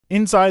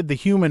Inside the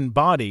human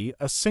body,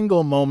 a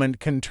single moment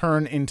can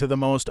turn into the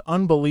most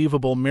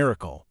unbelievable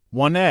miracle.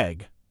 One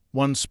egg,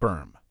 one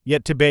sperm.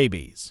 Yet to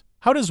babies,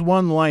 how does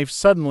one life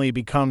suddenly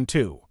become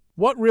two?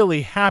 What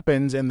really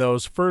happens in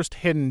those first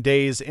hidden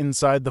days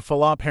inside the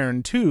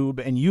fallopian tube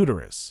and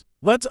uterus?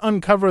 Let's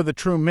uncover the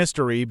true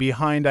mystery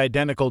behind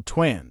identical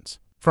twins.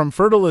 From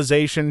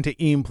fertilization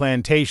to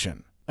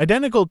implantation,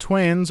 identical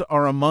twins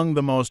are among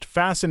the most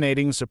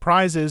fascinating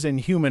surprises in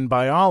human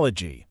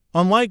biology.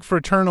 Unlike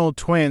fraternal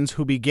twins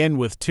who begin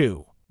with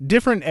two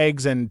different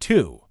eggs and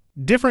two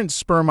different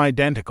sperm,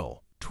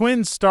 identical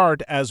twins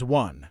start as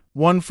one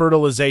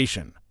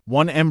fertilization,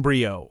 one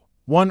embryo,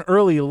 one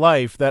early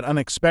life that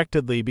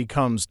unexpectedly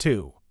becomes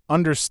two.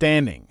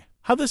 Understanding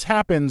how this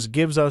happens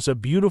gives us a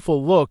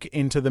beautiful look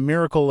into the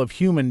miracle of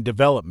human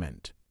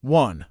development.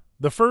 1.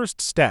 The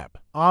first step,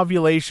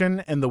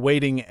 ovulation and the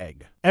waiting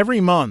egg. Every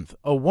month,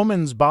 a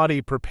woman's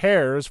body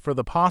prepares for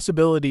the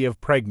possibility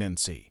of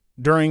pregnancy.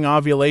 During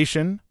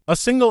ovulation, a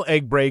single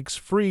egg breaks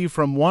free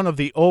from one of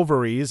the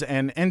ovaries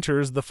and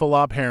enters the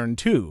fallopian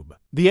tube.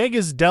 The egg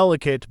is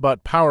delicate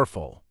but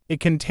powerful. It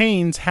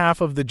contains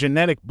half of the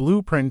genetic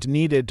blueprint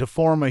needed to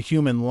form a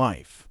human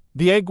life.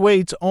 The egg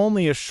waits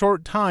only a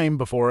short time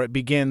before it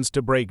begins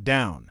to break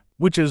down,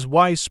 which is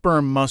why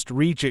sperm must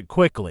reach it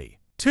quickly.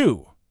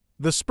 2.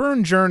 The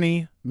sperm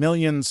journey.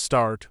 Millions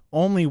start,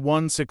 only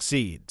one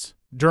succeeds.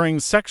 During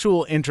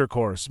sexual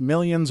intercourse,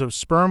 millions of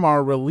sperm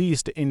are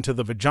released into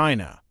the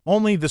vagina.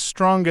 Only the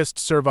strongest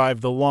survive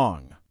the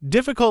long,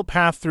 difficult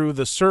path through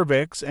the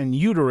cervix and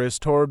uterus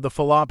toward the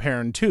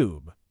fallopian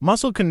tube.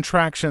 Muscle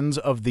contractions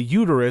of the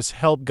uterus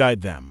help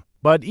guide them,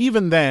 but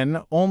even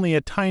then, only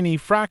a tiny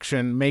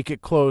fraction make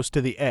it close to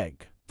the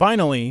egg.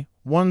 Finally,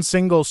 one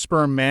single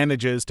sperm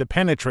manages to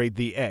penetrate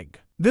the egg.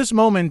 This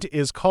moment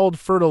is called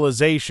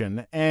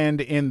fertilization,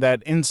 and in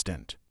that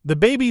instant, the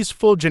baby's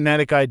full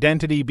genetic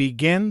identity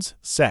begins: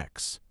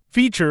 sex,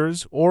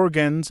 features,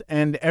 organs,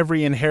 and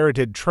every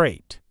inherited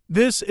trait.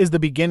 This is the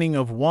beginning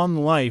of one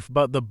life,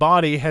 but the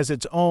body has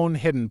its own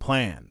hidden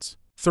plans.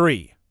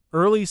 3.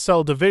 Early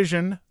cell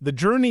division, the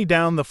journey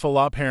down the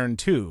fallopian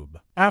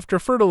tube. After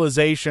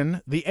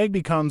fertilization, the egg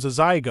becomes a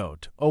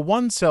zygote, a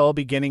one-cell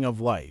beginning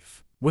of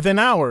life. Within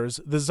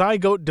hours, the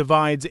zygote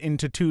divides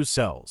into 2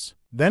 cells,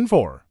 then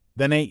 4,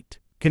 then 8,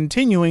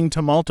 continuing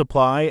to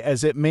multiply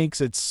as it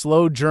makes its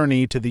slow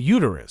journey to the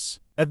uterus.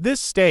 At this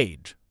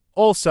stage,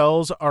 all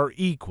cells are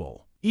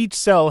equal. Each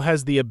cell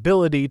has the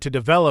ability to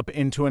develop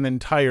into an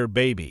entire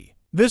baby.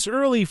 This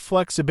early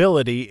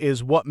flexibility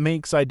is what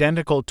makes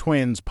identical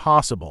twins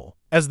possible.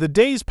 As the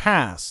days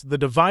pass, the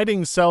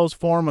dividing cells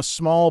form a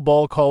small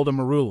ball called a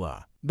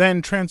morula,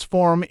 then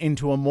transform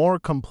into a more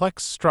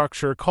complex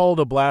structure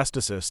called a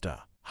blastocyst,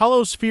 a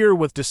hollow sphere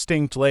with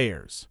distinct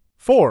layers.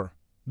 4.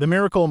 The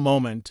miracle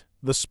moment,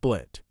 the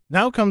split.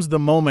 Now comes the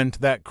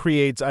moment that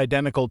creates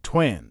identical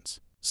twins.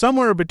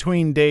 Somewhere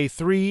between day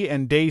 3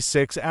 and day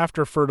 6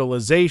 after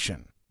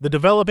fertilization, the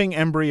developing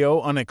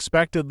embryo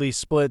unexpectedly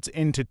splits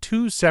into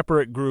 2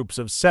 separate groups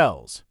of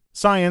cells.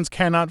 Science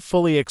cannot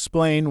fully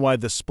explain why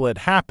the split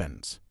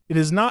happens. It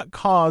is not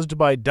caused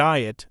by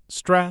diet,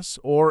 stress,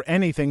 or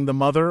anything the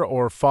mother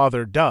or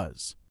father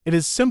does. It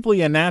is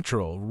simply a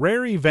natural,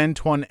 rare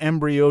event, one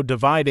embryo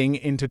dividing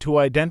into 2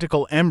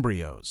 identical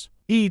embryos,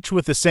 each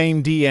with the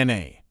same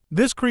DNA.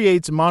 This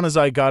creates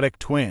monozygotic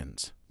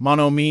twins.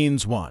 Mono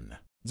means one.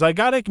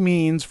 Zygotic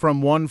means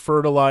from one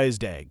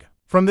fertilized egg.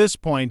 From this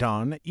point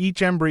on,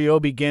 each embryo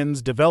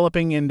begins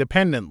developing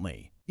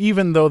independently,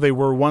 even though they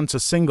were once a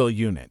single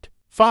unit.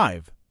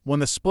 5. When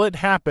the split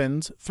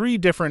happens, 3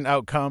 different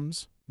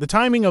outcomes. The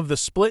timing of the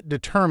split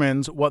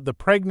determines what the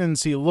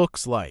pregnancy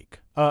looks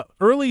like.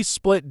 Early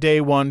split day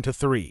 1 to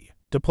 3,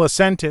 to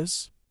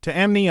placentas, to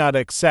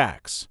amniotic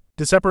sacs,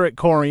 to separate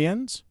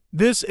chorions.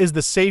 This is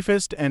the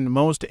safest and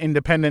most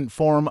independent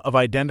form of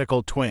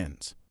identical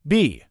twins.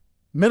 B.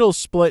 Middle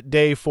split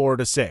day 4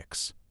 to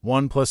 6,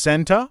 1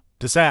 placenta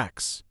to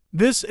sacs.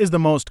 This is the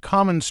most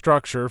common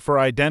structure for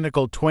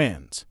identical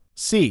twins.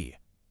 C.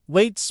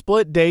 Late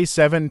split day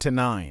 7 to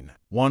 9,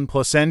 1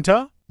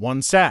 placenta,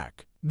 1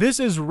 sac. This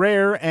is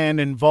rare and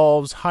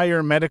involves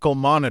higher medical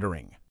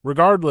monitoring,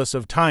 regardless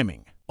of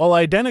timing. All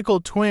identical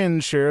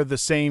twins share the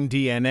same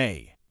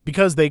DNA,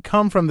 because they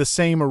come from the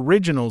same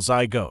original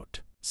zygote.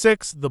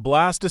 6. The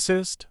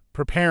blastocyst,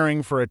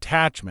 preparing for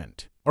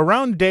attachment.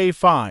 Around day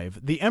 5,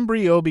 the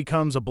embryo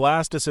becomes a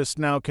blastocyst,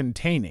 now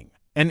containing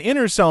an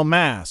inner cell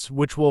mass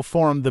which will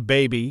form the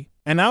baby,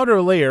 an outer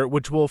layer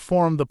which will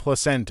form the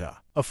placenta,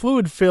 a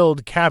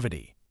fluid-filled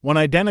cavity. When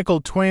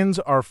identical twins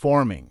are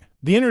forming,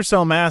 the inner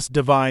cell mass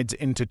divides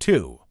into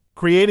 2,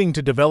 creating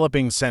 2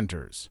 developing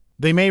centers.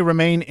 They may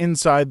remain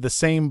inside the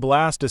same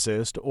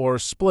blastocyst or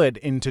split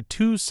into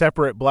 2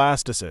 separate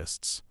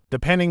blastocysts,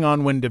 depending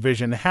on when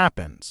division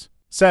happens.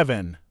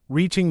 7.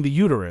 Reaching the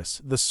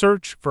uterus, the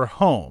search for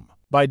home.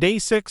 By day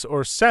 6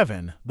 or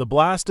 7, the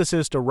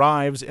blastocyst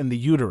arrives in the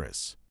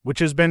uterus, which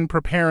has been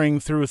preparing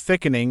through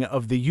thickening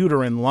of the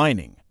uterine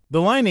lining.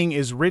 The lining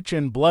is rich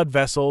in blood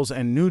vessels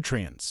and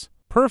nutrients,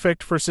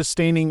 perfect for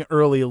sustaining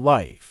early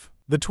life.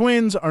 The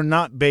twins are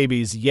not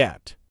babies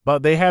yet,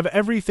 but they have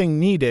everything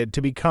needed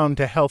to become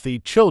healthy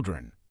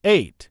children.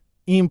 8.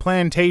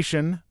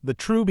 Implantation, the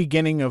true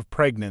beginning of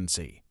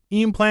pregnancy.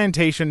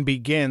 Implantation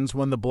begins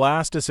when the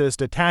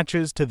blastocyst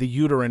attaches to the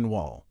uterine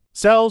wall.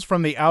 Cells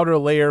from the outer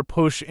layer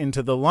push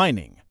into the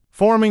lining,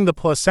 forming the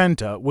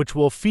placenta, which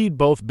will feed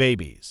both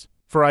babies.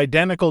 For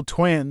identical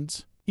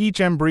twins,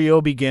 each embryo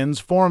begins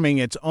forming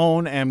its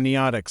own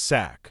amniotic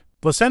sac.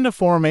 Placenta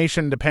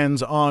formation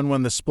depends on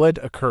when the split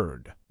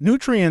occurred.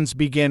 Nutrients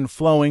begin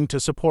flowing to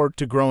support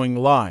growing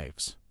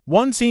lives.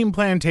 Once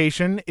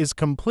implantation is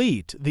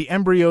complete, the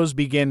embryos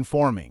begin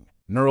forming.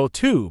 Neural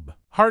tube,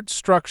 heart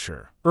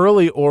structure,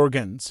 early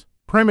organs,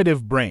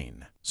 primitive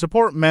brain,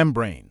 support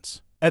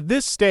membranes. At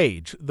this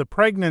stage, the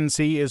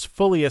pregnancy is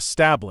fully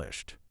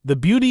established. The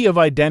beauty of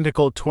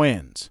identical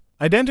twins.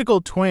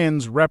 Identical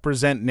twins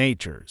represent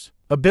nature's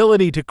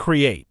ability to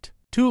create.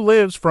 Two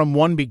lives from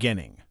one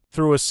beginning.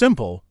 Through a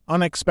simple,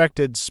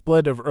 unexpected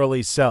split of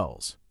early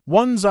cells,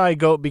 one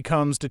zygote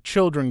becomes to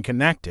children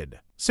connected,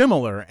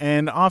 similar,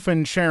 and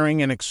often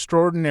sharing an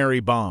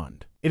extraordinary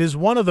bond. It is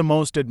one of the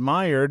most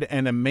admired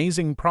and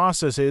amazing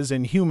processes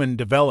in human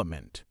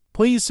development.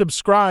 Please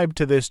subscribe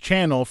to this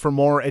channel for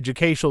more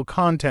educational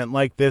content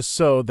like this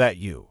so that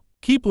you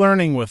keep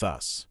learning with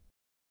us.